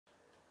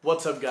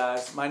What's up,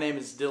 guys? My name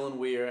is Dylan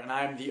Weir and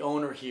I'm the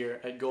owner here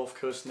at Gulf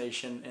Coast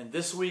Nation, and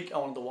this week I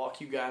wanted to walk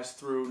you guys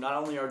through not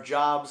only our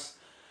jobs,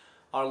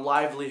 our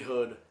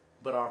livelihood,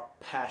 but our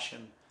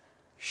passion.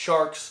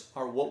 Sharks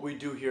are what we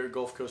do here at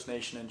Gulf Coast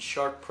Nation, and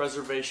shark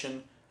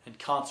preservation and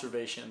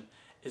conservation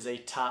is a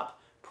top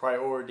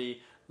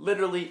priority.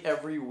 Literally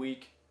every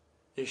week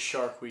is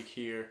Shark Week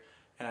here,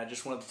 and I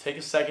just wanted to take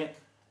a second,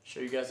 show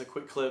you guys a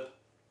quick clip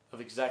of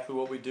exactly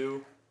what we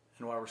do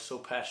and why we're so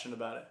passionate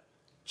about it.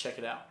 Check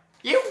it out.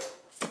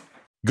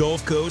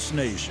 Gulf Coast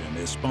Nation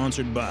is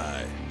sponsored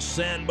by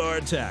Sandbar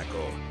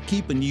Tackle,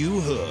 keeping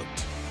you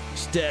hooked.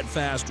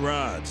 Steadfast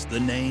Rods, the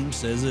name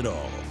says it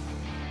all.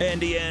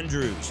 Andy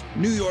Andrews,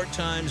 New York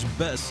Times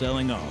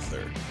best-selling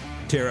author.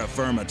 Terra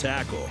Firma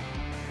Tackle.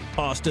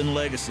 Austin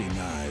Legacy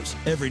Knives,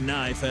 every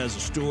knife has a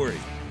story.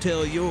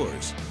 Tell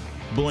yours.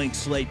 Blank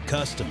Slate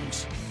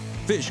Customs.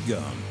 Fish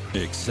Gum,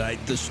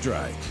 excite the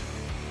strike.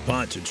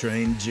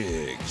 Ponchatrain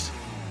Jigs.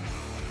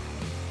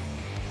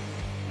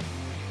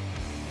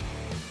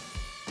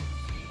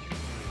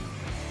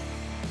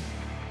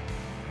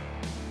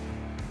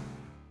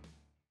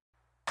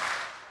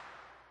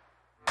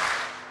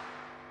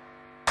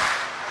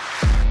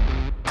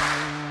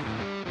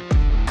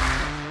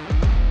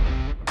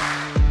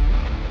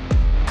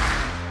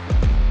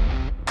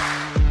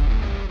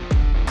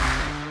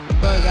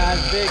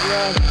 Big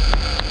run.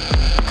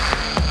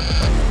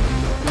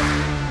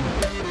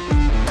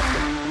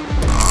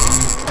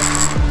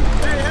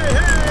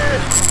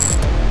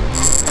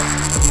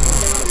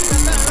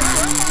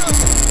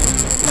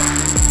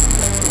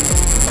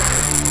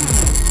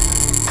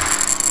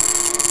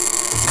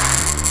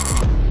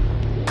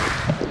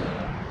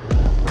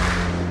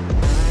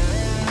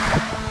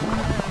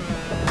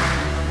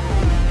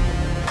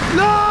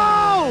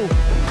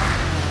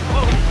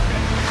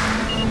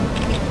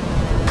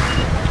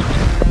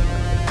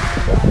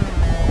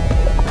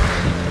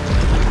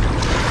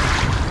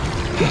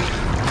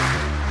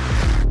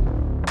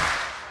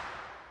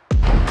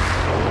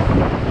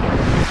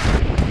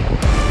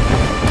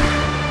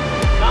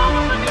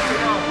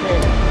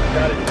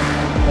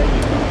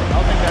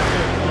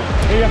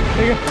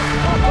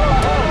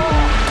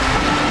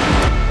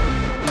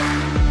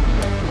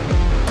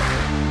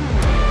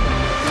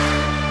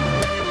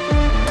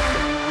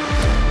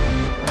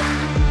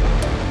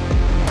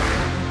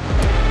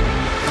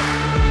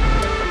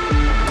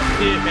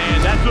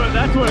 Man,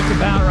 that's what it's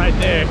about right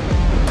there.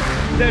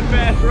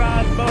 Steadfast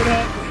rods, boat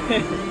up.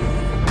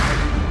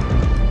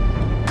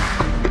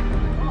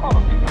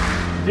 Oh,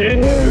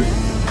 dude.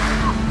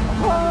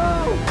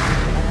 Oh.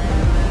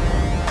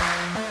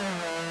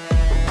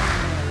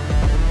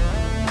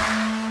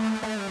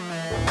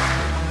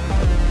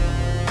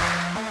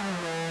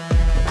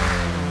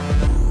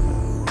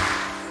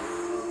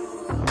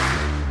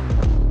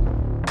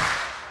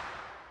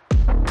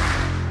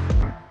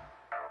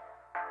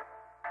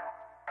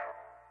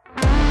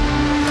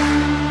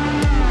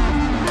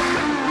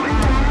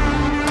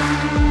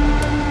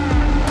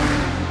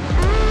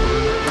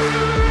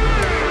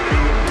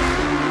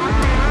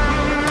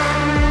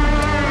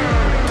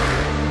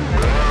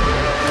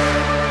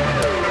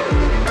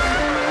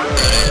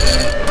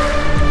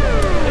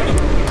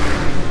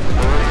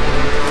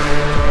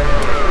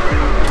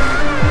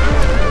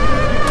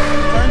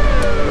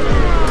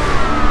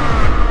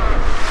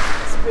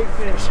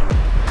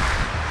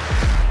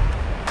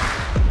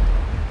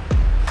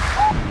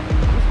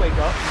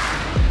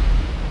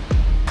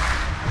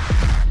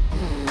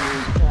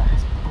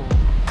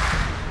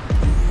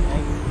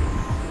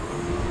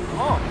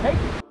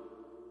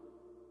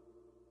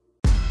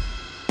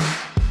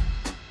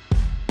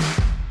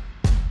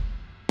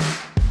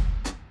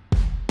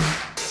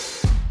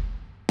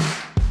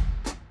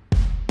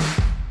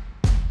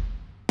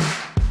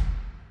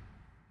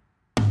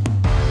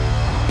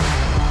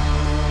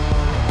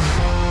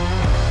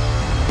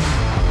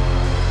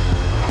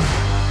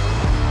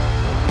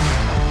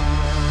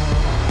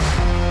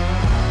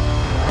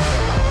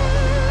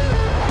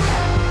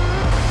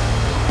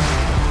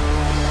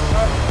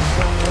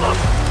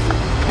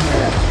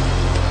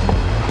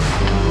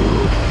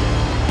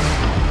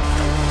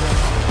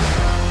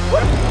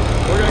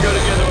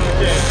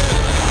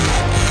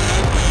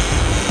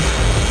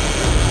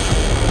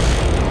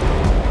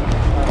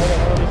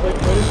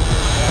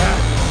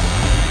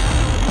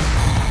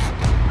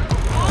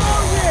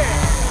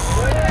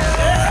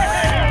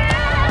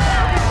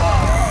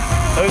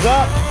 Who's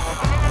up?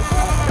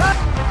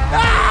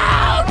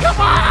 Oh, come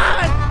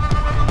on!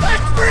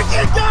 Let's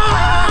freaking go!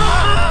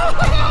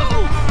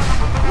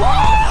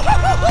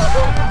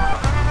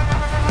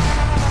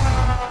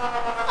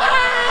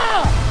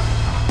 Ah!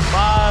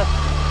 5,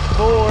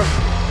 4,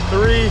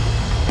 3,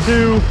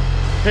 2,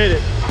 hit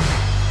it.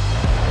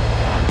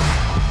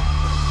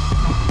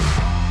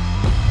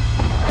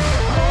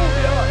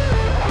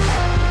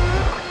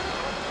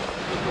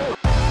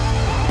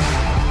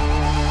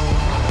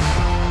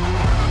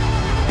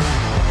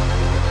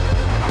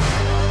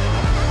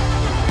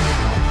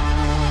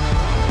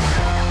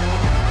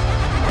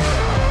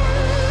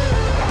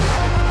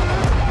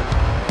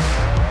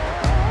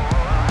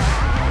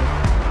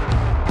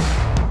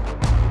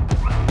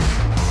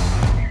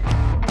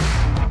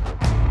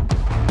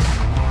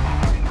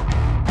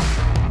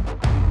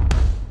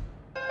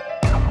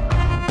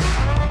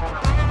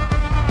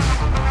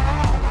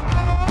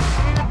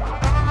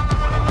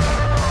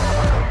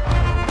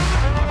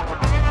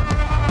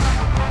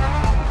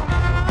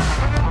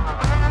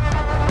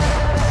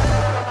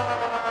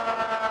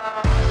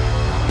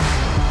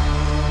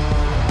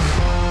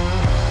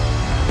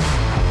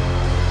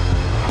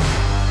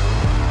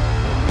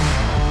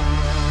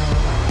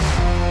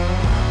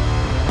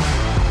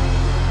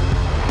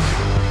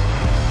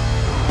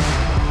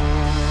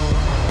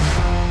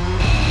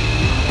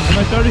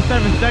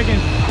 7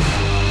 seconds.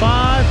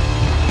 5,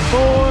 4,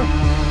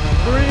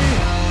 3,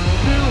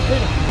 2,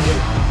 hit it.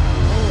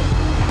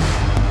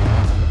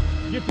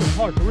 Get to it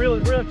hard, reel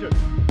to it.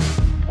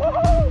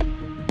 Woohoo!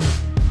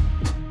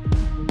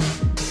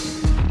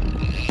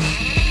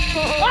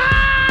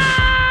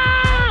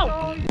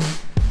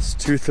 It's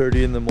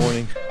 2:30 in the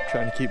morning. I'm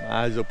trying to keep my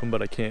eyes open,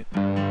 but I can't.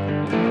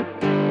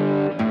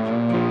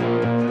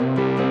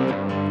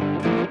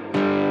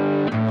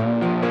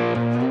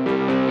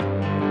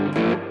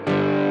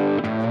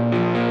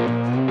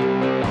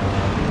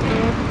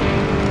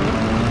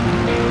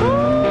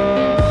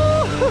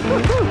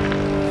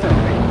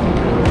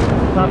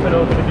 Pop it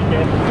open if you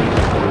can.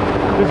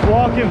 Just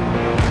walking.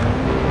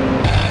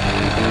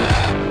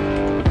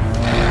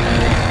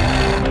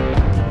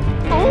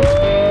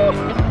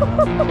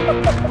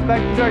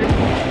 Back to dragon.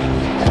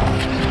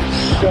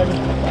 Dragon.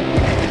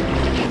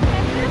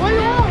 What are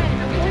you on?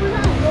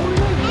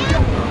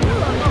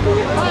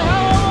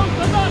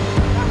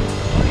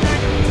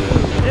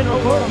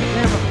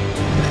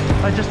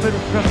 I just made a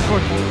press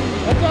cord.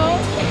 Let's go.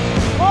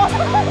 Let's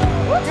go.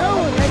 Let's go.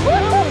 Let's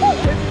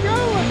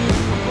go.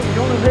 You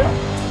want to zero?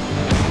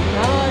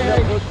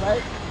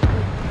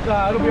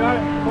 It'll be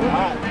alright.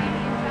 Alright.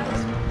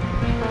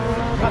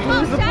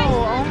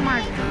 Oh my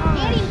god.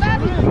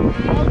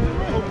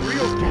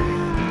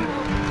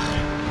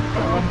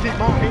 Get him,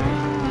 Bobby.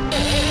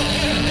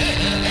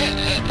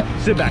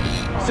 Sit back.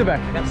 Sit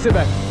back. Sit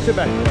back. Sit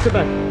back. Sit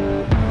back.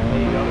 There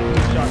you go.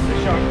 Good shot. Good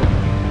shot.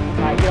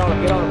 Alright, get on him.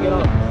 Get on him. Get on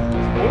him.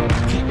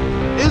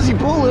 Is he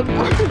pulling?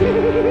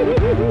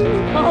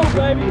 Oh,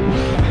 baby.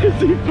 Is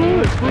he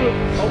pulling?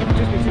 Oh,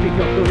 just be sitting.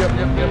 Go. Yep.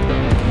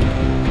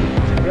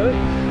 Really?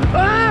 Oh!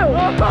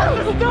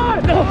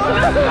 Stop! No!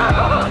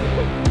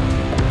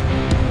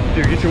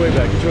 Dude, get your way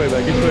back. Get your way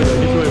back. Get your way back.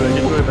 Get your way back.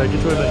 Get your way back. Get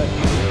your way back.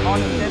 On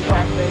the dead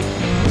back, baby.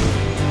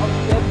 On the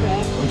dead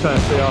back. I'm trying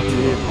to stay off of you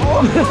here.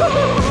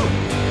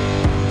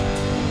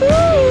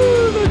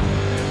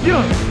 Get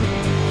on!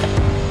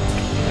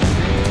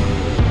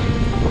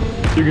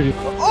 You're good.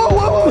 Oh,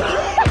 whoa, whoa,